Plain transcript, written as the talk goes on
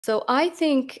So I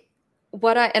think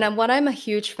what I'm a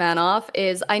huge fan of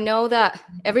is I know that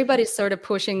everybody's sort of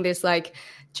pushing this like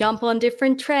jump on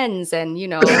different trends and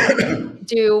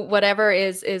do whatever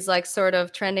is like sort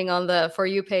of trending on the For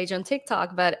You page on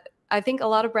TikTok, but I think a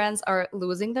lot of brands are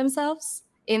losing themselves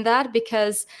in that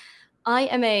because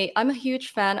I'm a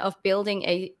huge fan of building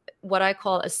a what I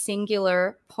call a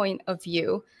singular point of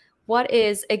view. What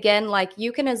is again like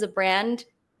you can as a brand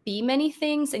be many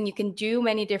things and you can do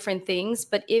many different things,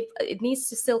 but if it needs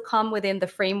to still come within the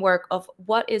framework of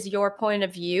what is your point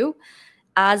of view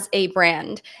as a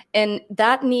brand. And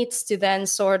that needs to then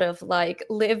sort of like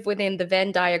live within the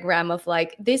Venn diagram of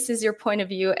like, this is your point of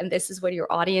view and this is what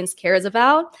your audience cares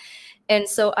about. And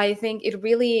so I think it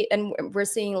really, and we're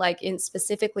seeing like in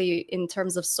specifically in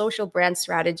terms of social brand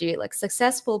strategy, like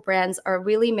successful brands are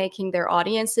really making their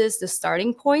audiences the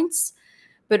starting points,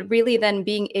 but really then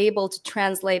being able to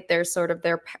translate their sort of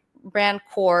their brand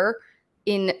core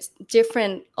in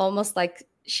different almost like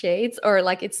shades or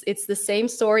like it's the same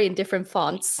story in different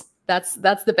fonts. That's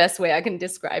the best way I can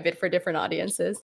describe it for different audiences.